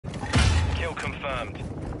confirmed.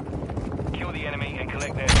 Kill the enemy and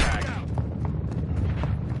collect their tags.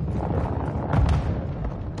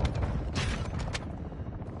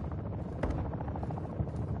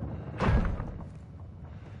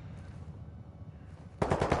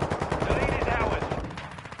 The lead is ours.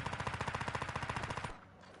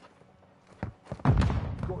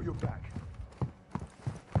 Got your back.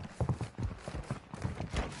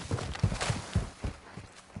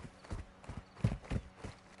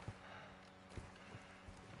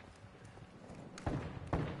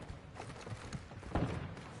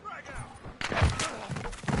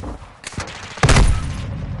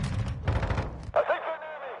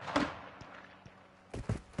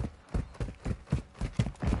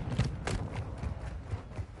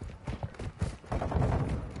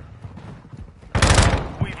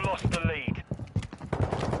 The lead.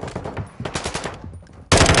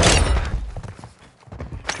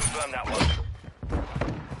 Confirm that one.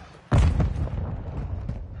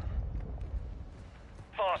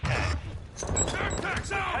 Fast hands.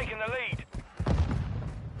 Taking the lead.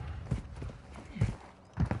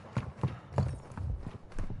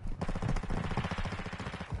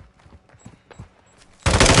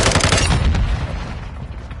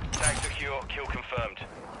 Tag secure, kill confirmed.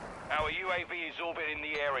 Our UAV is orbiting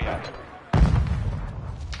the area.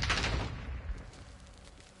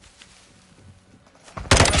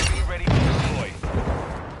 UAV ready to deploy.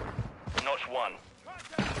 Notch 1.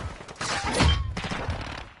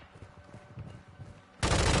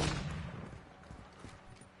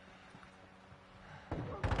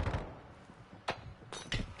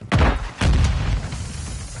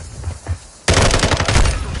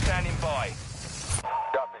 Vessel standing by.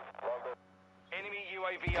 Enemy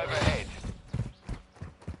UAV overhead.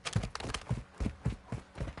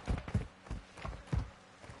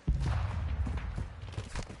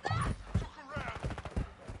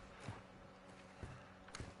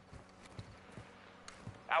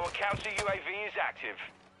 Our counter UAV is active.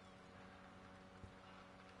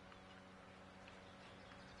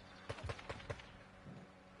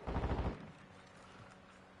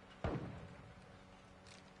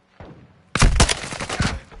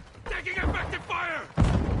 Taking effective fire!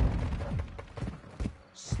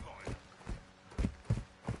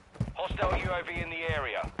 Hostile UAV in the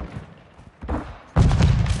area.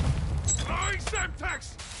 Throwing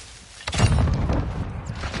Semtex!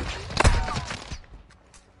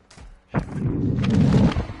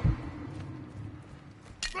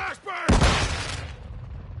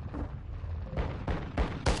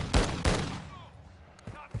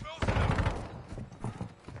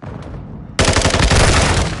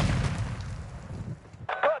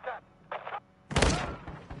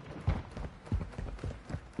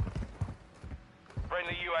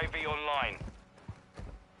 Friendly UAV online.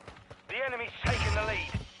 The enemy's taking the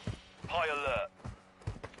lead. High alert.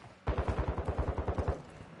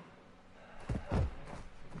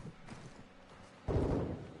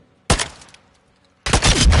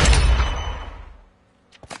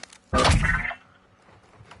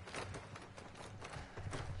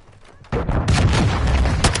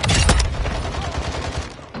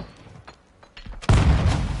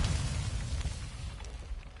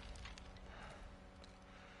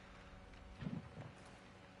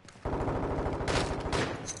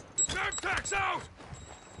 Semtex out!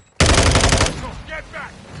 Get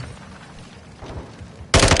back!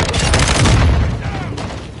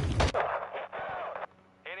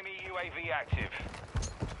 Enemy UAV active.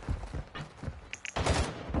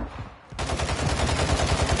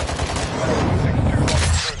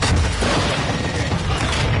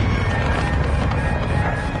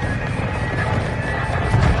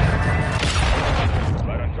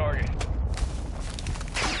 Right on target.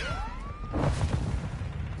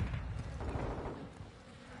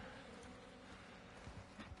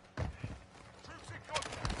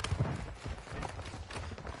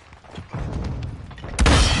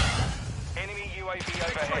 Enemy UAV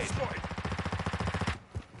overhead.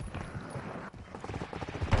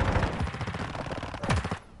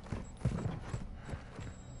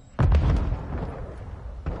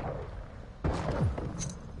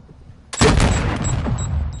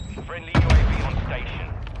 Friendly UAV on station.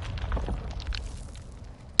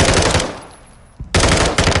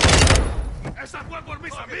 ¡Esa fue por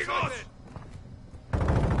mis amigos!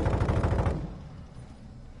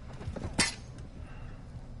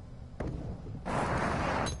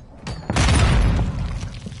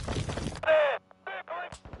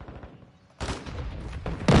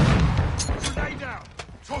 Grenade down!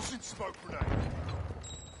 Tossing smoke grenade!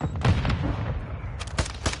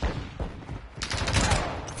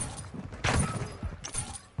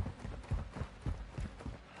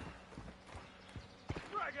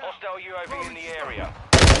 Hostile UAV in the area.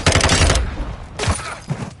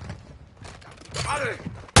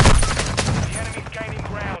 The enemy's gaining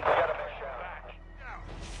ground. Back.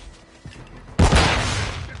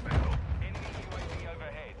 Enemy UAV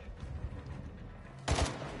overhead.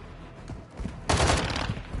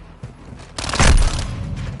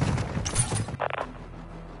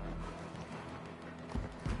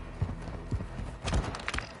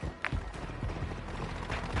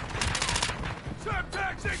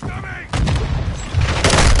 Semtex incoming!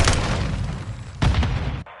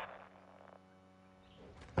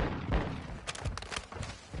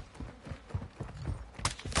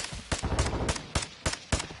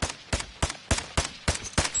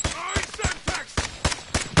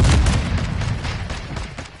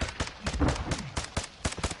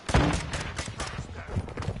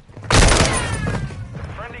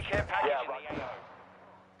 Friendly care package in the AO.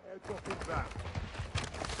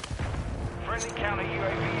 Friendly counter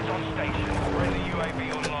UAV is on station. Friendly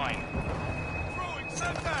UAV online. Throwing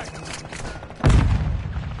Semtex!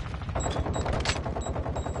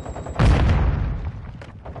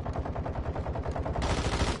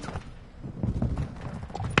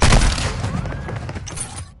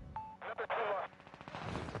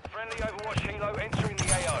 Friendly Overwatch helo entering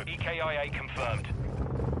the AO. EKIA confirmed.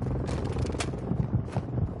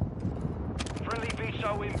 Friendly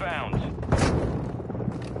VSOL inbound.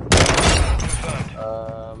 Confirmed.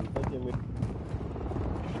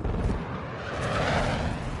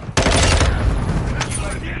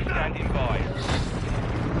 UAV standing by.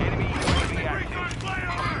 Enemy UAV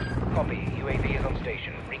active. Copy. UAV is on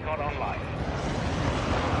station. Recon online.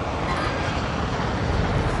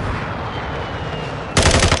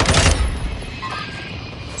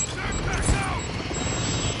 Semtex out!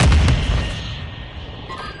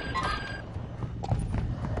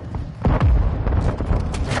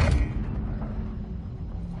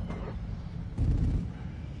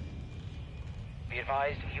 Be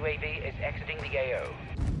advised, UAV is exiting the AO.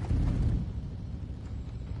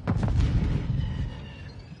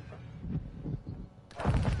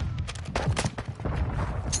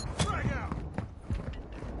 Frag out!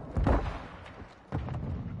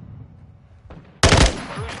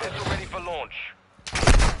 Cruise missile ready for launch.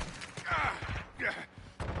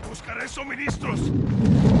 Buscaré suministros.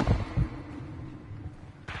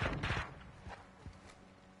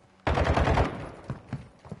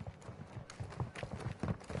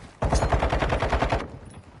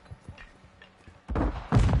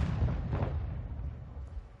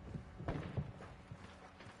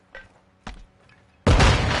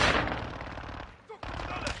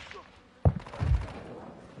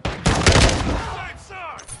 Right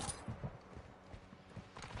side!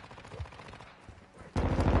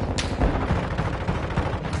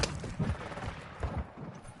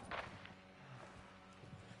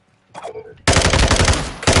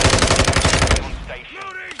 On station.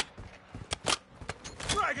 Loading!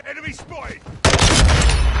 Frag! Enemy spotted!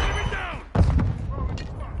 Enemy down!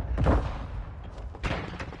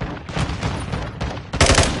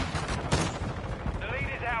 The lead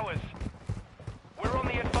is ours. We're on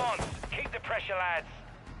the advance. Keep the pressure, lads.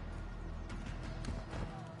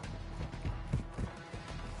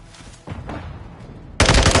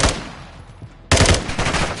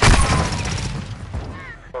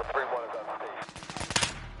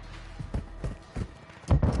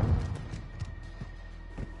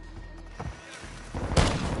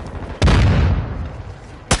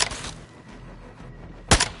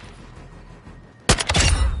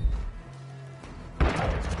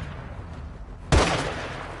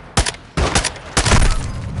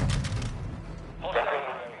 Hostile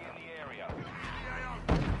UAV in the area.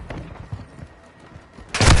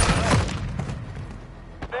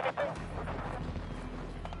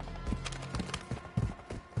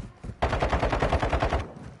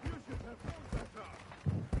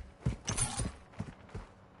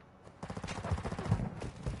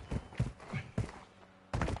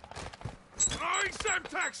 Throwing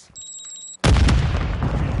Semtex!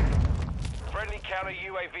 Friendly counter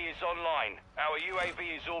UAV is online. Our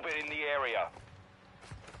UAV is orbiting the area.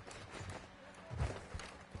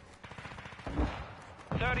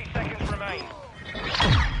 30 seconds remain.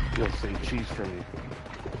 Yo, say cheese for me.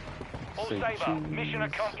 All Say Saber, cheese. mission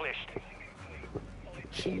accomplished.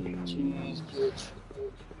 Cheese. Cheese.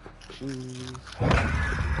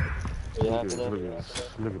 Yeah, Look at him, look at him,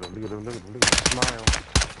 look at him, look at him, look at him. Smile.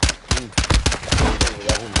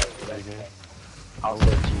 I'll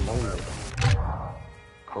say cheese.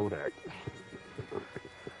 Kodak.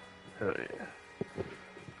 Hell yeah.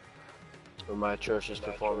 For my atrocious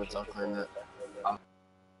performance, I'll claim that.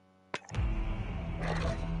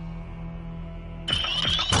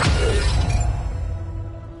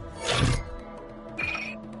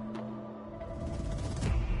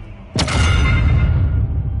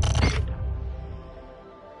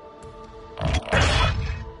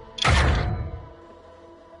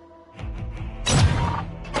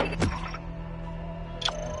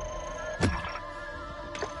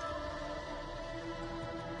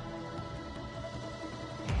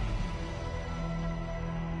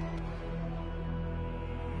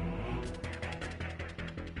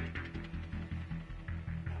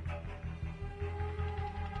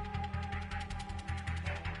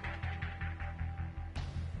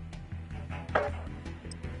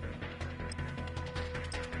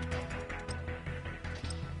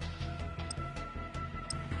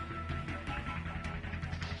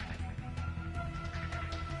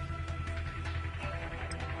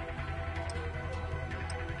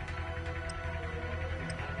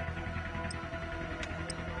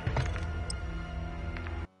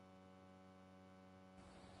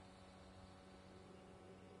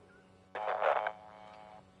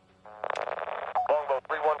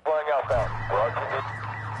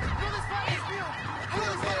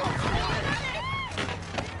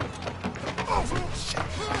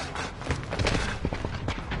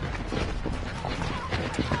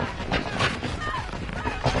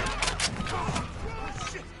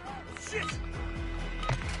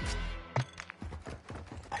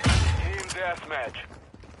 deathmatch.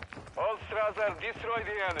 All Strasser, destroy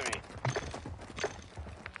the enemy.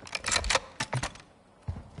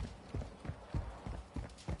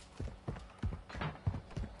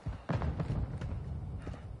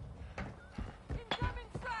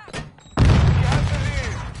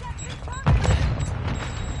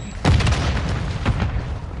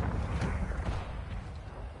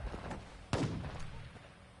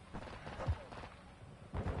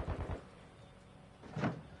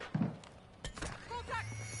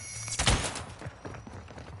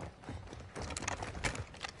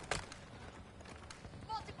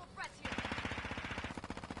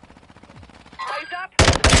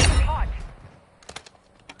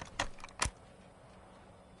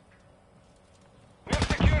 We've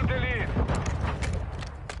secured the lead.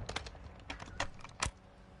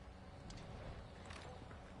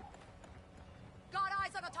 Got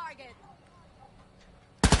eyes on a target.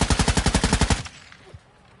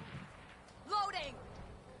 Loading.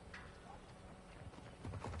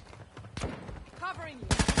 Covering you.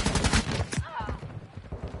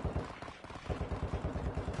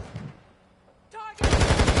 Target.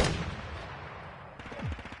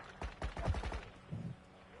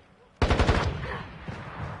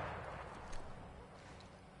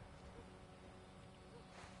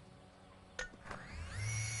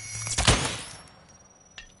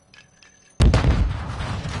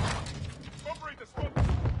 Operator, smoke.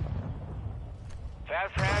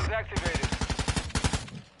 Fast hands activated.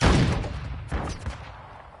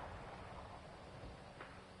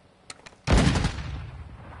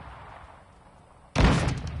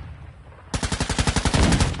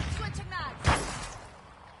 Switching mags.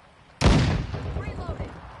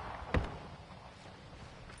 Reloading.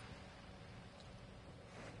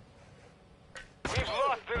 We've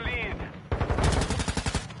lost the lead.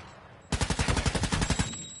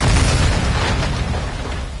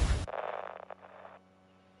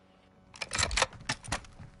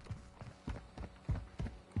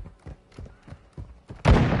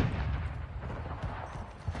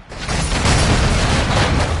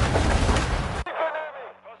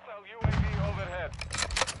 Hostile UAV overhead.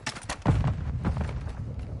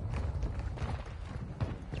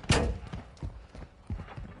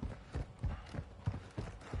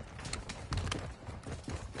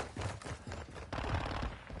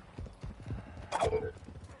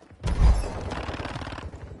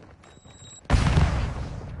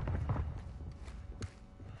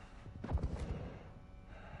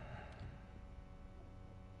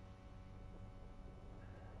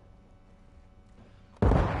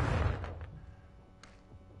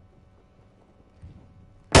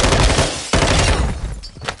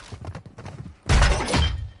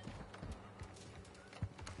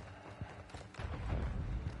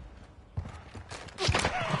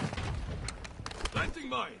 Planting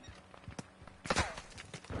mine.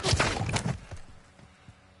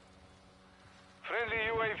 Friendly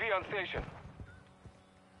UAV on station.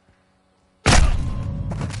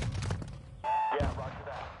 Yeah, roger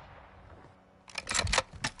that.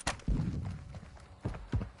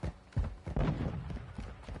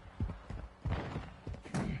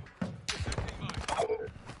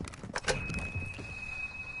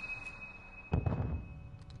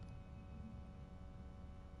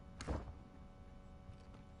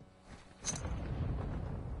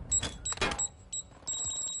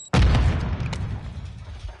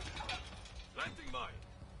 Planting mine.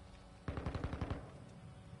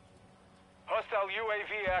 Hostile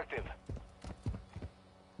UAV active.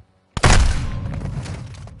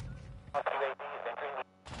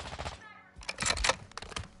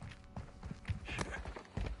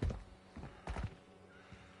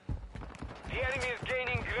 The enemy is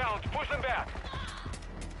gaining ground. Push them back.